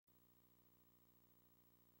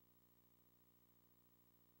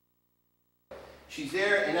She's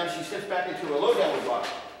there, and now she steps back into a low downward block.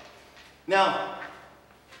 Now,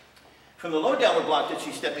 from the low downward block that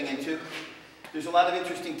she's stepping into, there's a lot of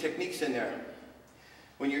interesting techniques in there.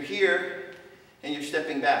 When you're here and you're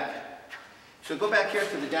stepping back. So go back here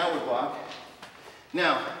to the downward block.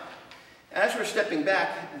 Now, as we're stepping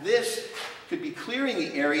back, this could be clearing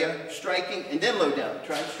the area, striking, and then low down.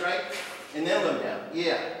 Try and strike, and then low down.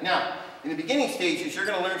 Yeah. Now, in the beginning stages, you're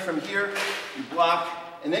going to learn from here, you block,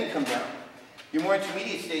 and then come down. Your more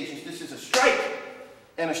intermediate stages, this is a strike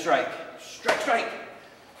and a strike. Strike, strike.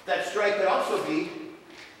 That strike could also be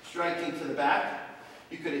striking to the back.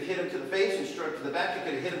 You could have hit him to the face and struck to the back. You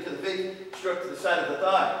could have hit him to the face, struck to the side of the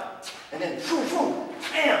thigh. And then, boom, boom,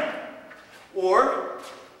 bam. Or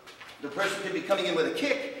the person could be coming in with a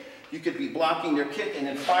kick. You could be blocking their kick and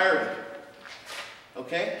then firing.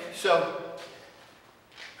 Okay? So,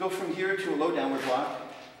 go from here to a low downward block.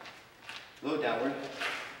 Low downward.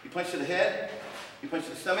 You punch to the head. You punch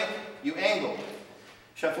to the stomach. You angle.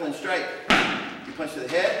 Shuffle and strike. You punch to the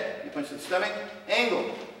head. You punch to the stomach.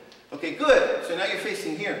 Angle. Okay, good. So now you're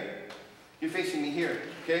facing here. You're facing me here.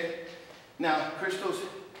 Okay? Now, Crystal's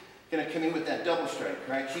going to come in with that double strike,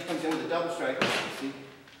 right? She comes in with a double strike. See?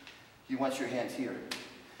 You want your hands here.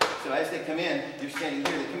 So as they come in, you're standing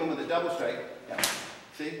here. They come in with a double strike. Yeah.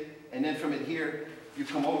 See? And then from it here, you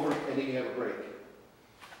come over and then you have a break.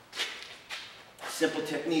 Simple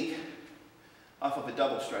technique off of a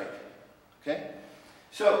double strike. Okay?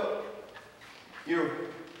 So, you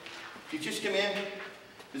just come in.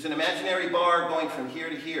 There's an imaginary bar going from here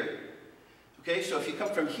to here. Okay? So if you come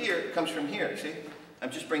from here, it comes from here. See?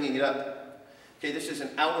 I'm just bringing it up. Okay? This is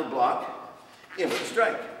an outward block in with a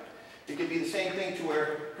strike. It could be the same thing to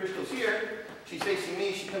where Crystal's here. She's facing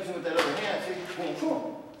me. She comes in with that other hand. See? Boom,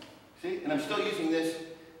 boom. See? And I'm still using this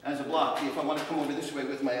as a block. See, if I want to come over this way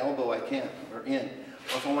with my elbow, I can, or in.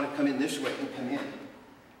 Or if I want to come in this way and come in,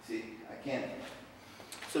 see, I can.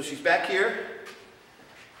 So she's back here.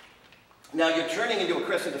 Now you're turning into a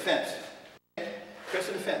crescent defense. Okay?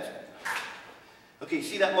 Crescent defense. Okay,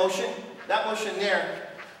 see that motion? That motion there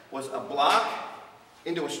was a block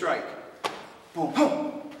into a strike. Boom,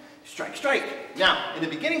 boom. Strike, strike. Now, in the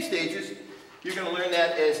beginning stages, you're going to learn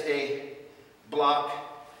that as a block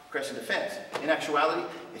crescent defense. In actuality,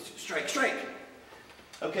 it's strike, strike.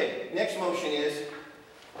 Okay, next motion is,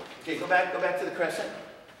 okay, go back to the crescent.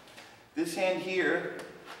 This hand here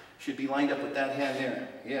should be lined up with that hand there.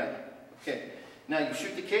 Yeah. Okay. Now you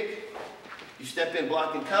shoot the kick. You step in,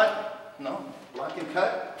 block and cut. No. Block and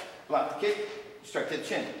cut. Block the kick. Strike to the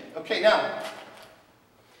chin. Okay, now,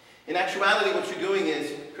 in actuality, what you're doing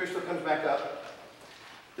is, Crystal comes back up.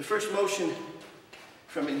 The first motion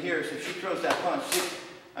from in here is if she throws that punch, see,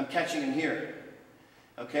 I'm catching in here.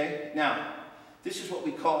 Okay? Now, this is what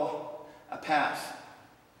we call a pass.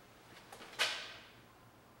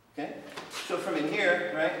 Okay? So from in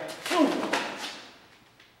here, right? Boom!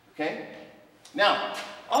 Okay? Now,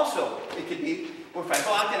 also, it could be, or if I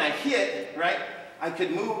block and I hit, right, I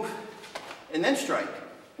could move and then strike.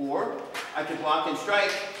 Or I could block and strike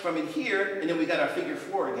from in here, and then we got our figure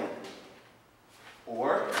four again.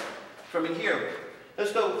 Or from in here.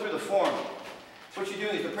 Let's go through the form. What you're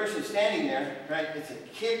doing is the person standing there, right, it's a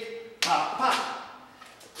kick, pop, pop.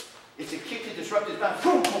 It's a kick to disrupt his bounce.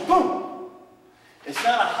 Boom, boom, boom. It's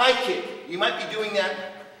not a high kick. You might be doing that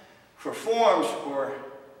for forms or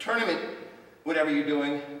tournament, whatever you're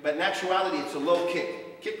doing, but in actuality, it's a low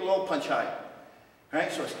kick. Kick low, punch high. All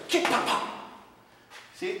right, so it's kick, pop, pop.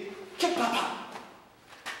 See? Kick, pop, pop.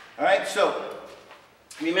 All right, so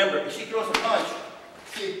remember, if she throws a punch,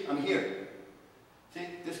 see, I'm here. See,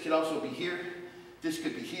 this could also be here. This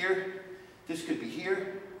could be here. This could be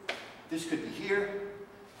here. This could be here.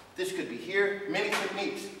 This could be here. Many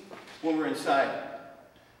techniques when we're inside.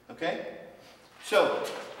 Okay? So,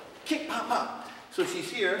 kick, pop, pop. So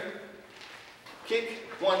she's here. Kick,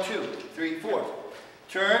 1, 2, 3, 4.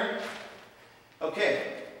 Turn. Okay.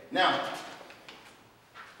 Now,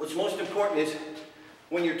 what's most important is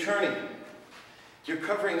when you're turning, you're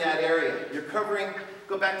covering that area. You're covering,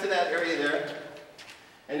 go back to that area there.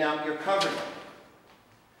 And now you're covering.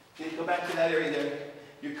 Okay, go back to that area there.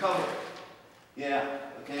 You're covering. Yeah,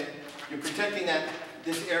 okay? You're protecting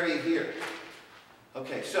this area here.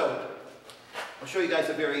 Okay, so I'll show you guys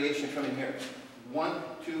a variation from in here. 1,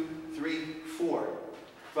 2, 3, 4,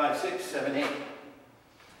 5, 6, 7, 8.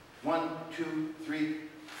 1, 2, 3,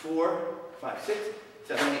 4, 5, 6,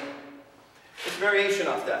 7, 8. It's variation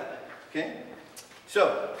off that. Okay?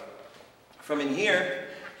 So, from in here,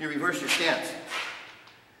 you reverse your stance.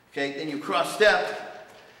 Okay, then you cross step,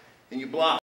 and you block.